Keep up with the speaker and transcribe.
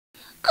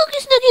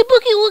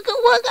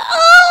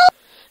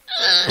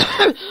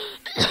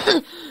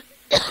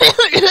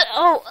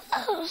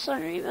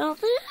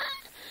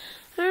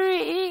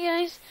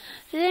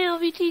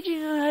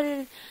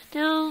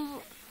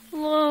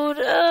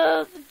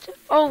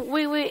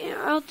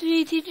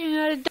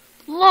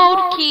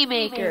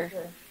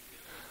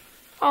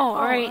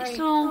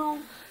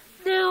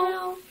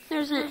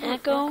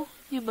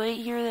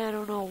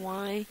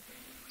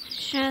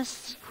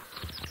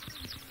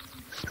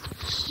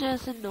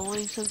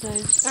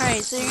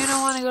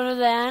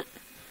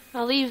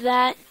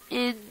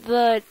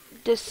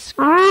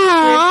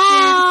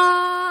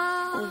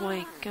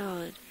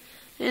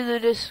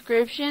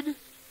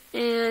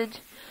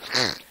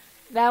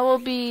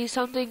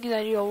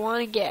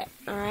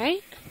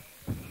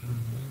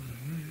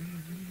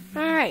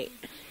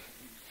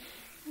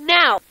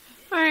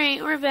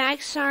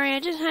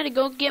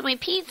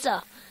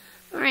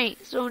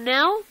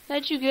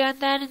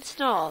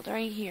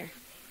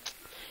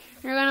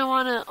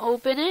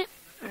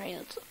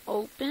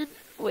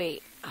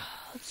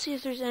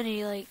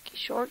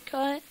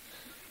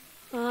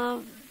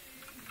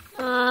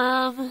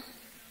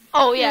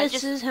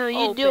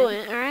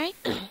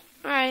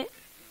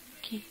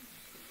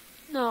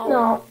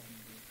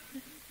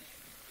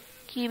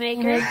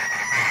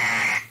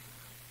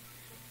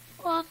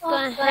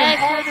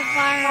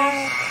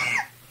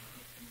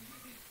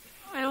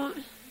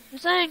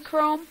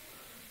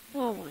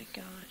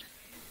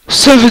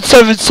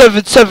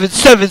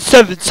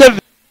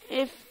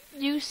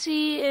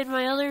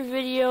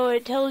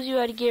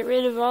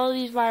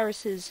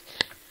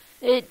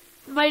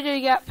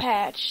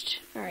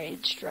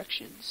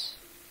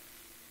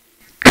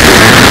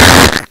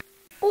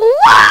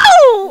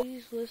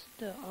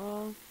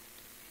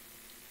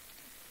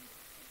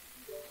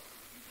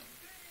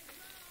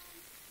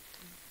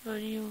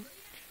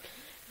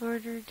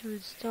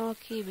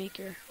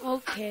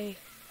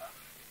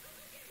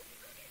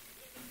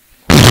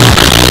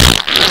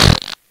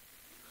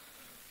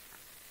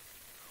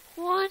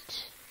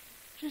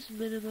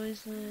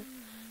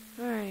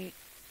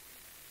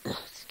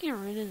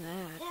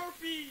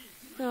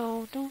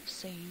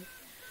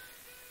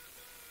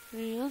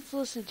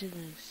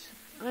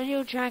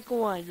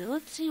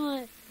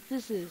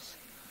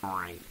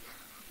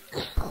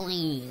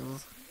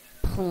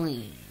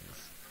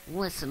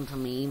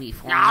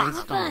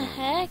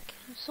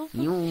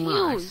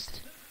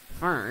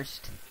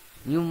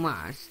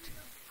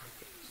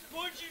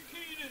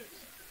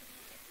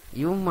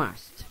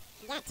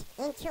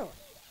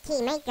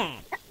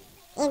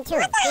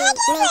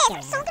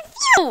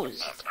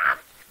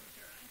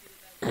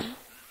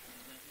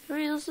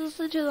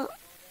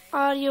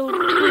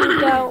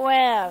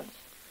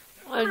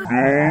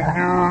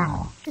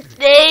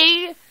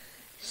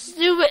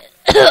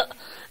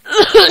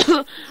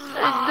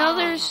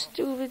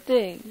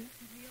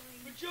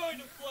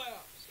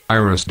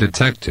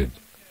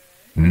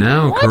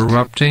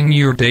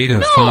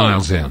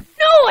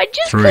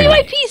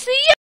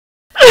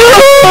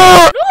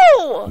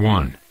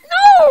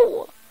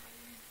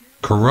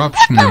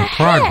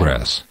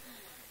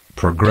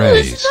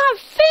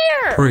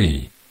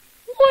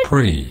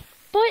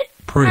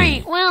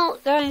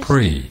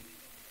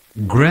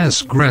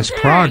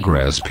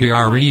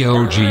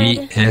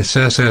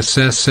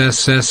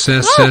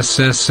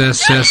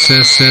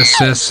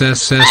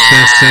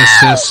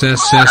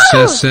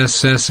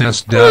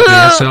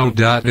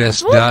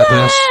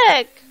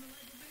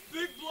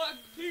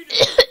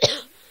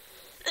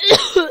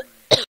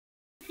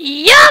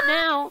Yup!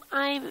 Now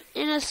I'm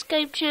in a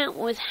Skype chat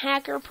with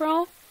Hacker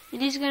Pro,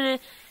 and he's gonna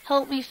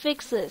help me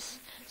fix this.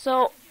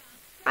 So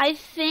I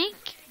think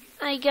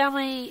I got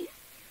my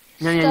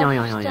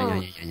No.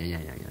 stuff.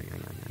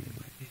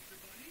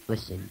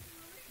 Listen,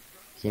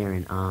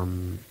 Saren,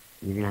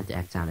 you're gonna have to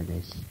X out of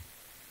this.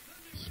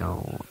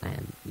 So,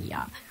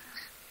 yeah.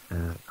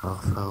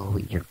 Also,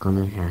 you're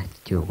gonna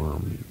have to,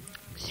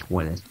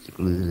 what is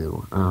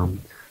glue?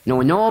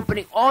 No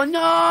opening. Oh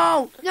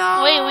no!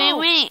 No!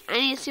 Wait. I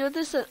need to see what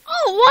this is.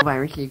 Oh, what?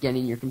 Virus is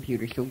getting your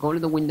computer, so go to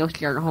the Windows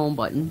Start Home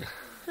button.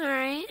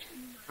 Alright.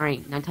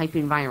 Alright, now type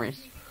in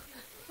virus.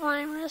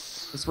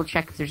 Virus. This will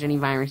check if there's any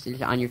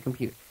viruses on your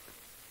computer.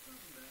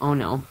 Oh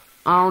no.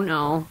 Oh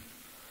no.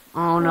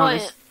 Oh no,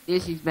 What?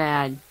 this is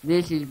bad.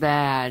 This is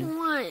bad.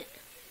 What?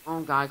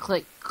 Oh god,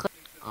 click.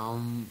 Are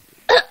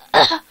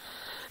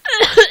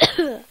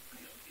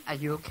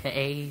you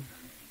okay?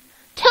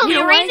 Tell me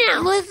right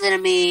now. Listen to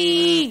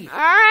me!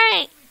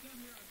 Alright.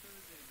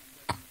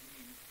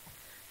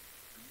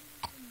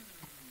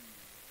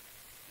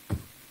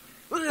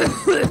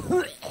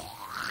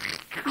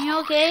 You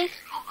okay?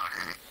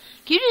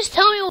 Can you just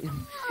tell me?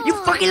 You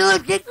fucking little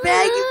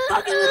dickbag! You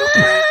fucking little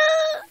prick!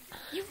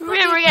 You fucking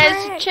Remember,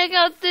 guys, prick. check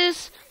out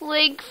this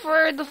link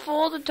for the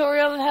full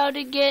tutorial of how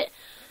to get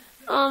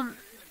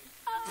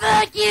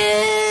Fuck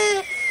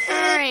you!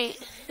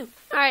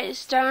 Alright,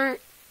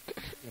 start.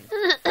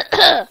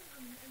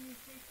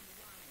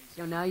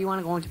 So now you want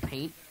to go into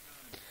paint?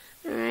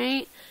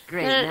 Alright.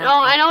 Great.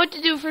 Oh, I know what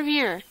to do from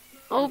here.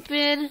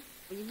 Open.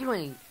 What are you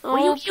doing? Oh,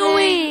 What are you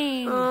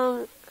doing?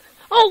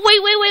 Oh,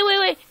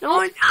 wait.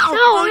 No,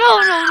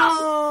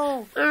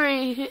 Oh, no.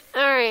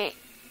 Alright.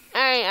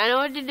 I know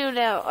what to do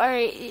now.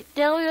 Alright,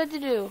 tell me what to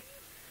do.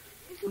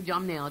 no!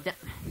 Thumbnail. Yeah.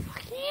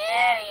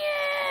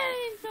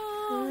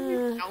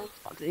 You're so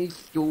fucking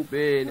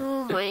stupid.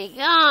 Oh my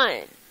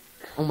god.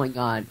 Oh my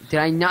god. Did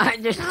I not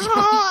just...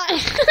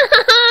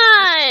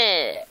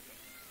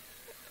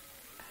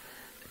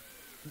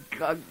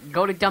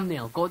 Go to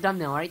thumbnail. Go to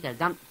thumbnail right there.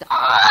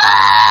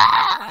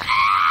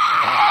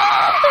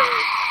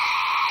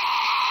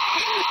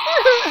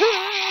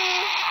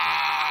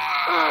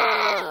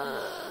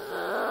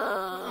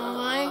 Oh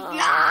my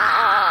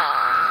god.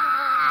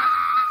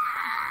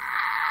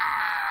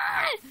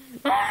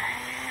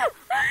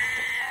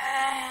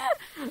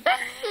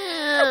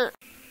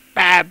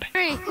 Bab.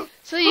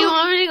 So you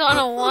want me to go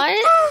to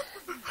what?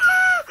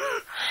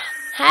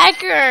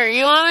 Hacker,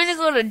 you want me to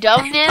go to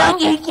thumbnail?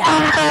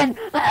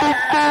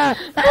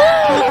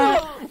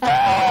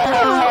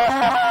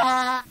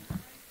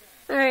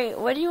 Alright,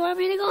 what do you want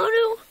me to go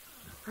to?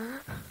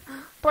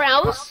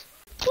 Browse?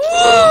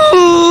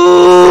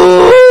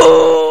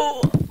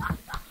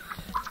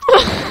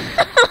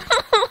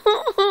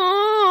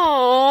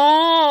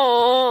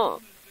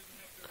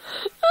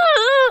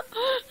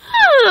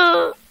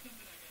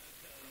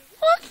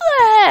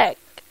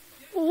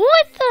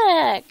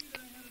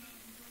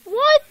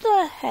 What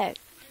the heck?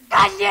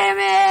 God damn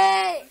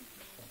it!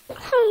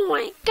 Oh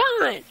my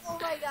god! Oh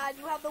my god,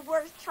 you have the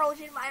worst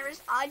Trojan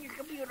virus on your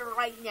computer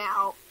right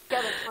now.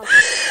 Get it.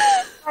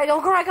 Alright,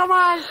 don't cry, come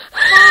on.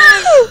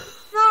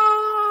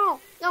 No!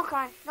 Don't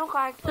cry, don't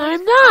cry.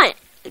 I'm not!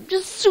 I'm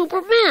just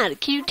super mad.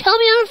 Can you tell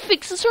me how to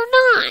fix this or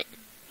not?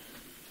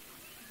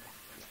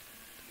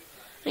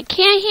 I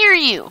can't hear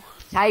you.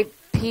 Type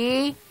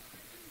P.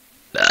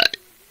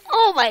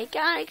 Oh my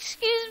god,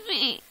 excuse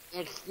me.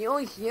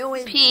 Excuse you.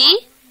 Is P?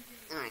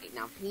 Alright,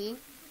 now P.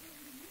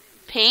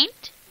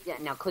 Paint? Yeah,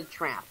 now click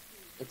trap.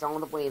 It's all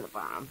the way to the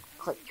bottom.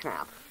 Click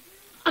trap.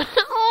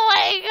 Oh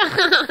my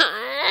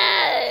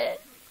god.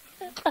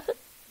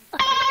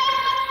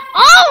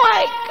 Oh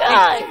my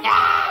god.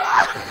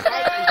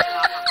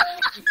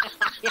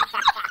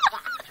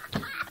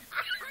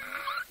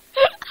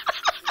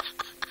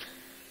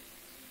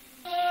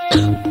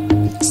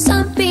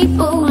 Some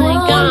people Oh my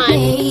want God.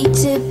 me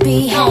to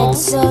be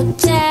heads or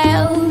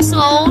tails.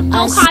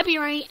 No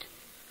copyright.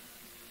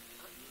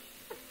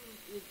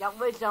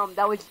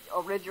 That was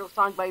original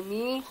song by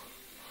me.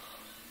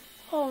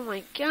 Oh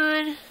my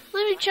god.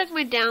 Let me check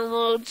my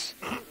downloads.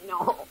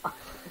 No,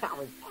 that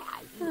was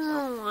bad.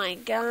 Oh my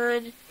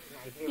god.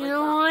 You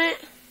know what?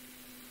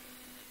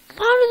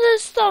 How did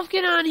this stuff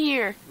get on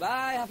here?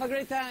 Bye, have a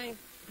great time.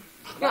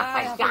 Bye,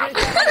 my have a God.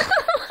 great time.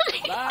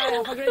 Bye,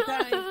 have a great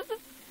time.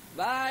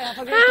 Bye, have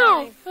a great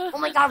How? time. Oh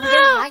my god, we're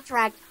getting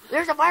sidetracked.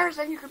 There's a virus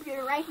on your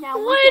computer right now.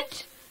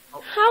 What?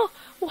 How?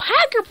 Well,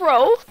 Hacker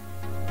Bro?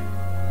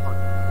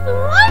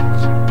 What?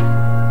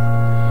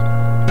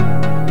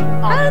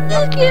 How did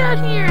this get on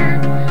here?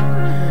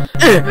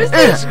 Where's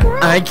the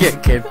squirrel? I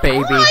can't get baby.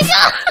 Oh my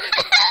god!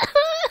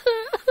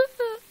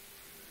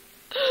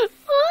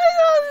 Why did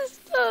all this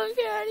stuff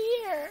get on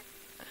here?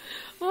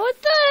 What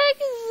the heck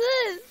is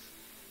this?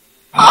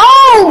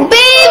 Oh,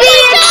 baby!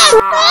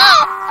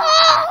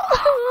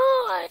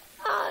 Oh my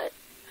god.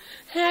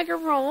 Hacker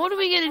Bro, what are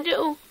we gonna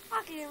do?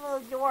 Fucking little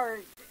dork.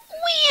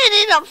 We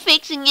ended up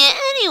fixing it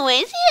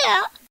anyways,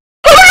 yeah.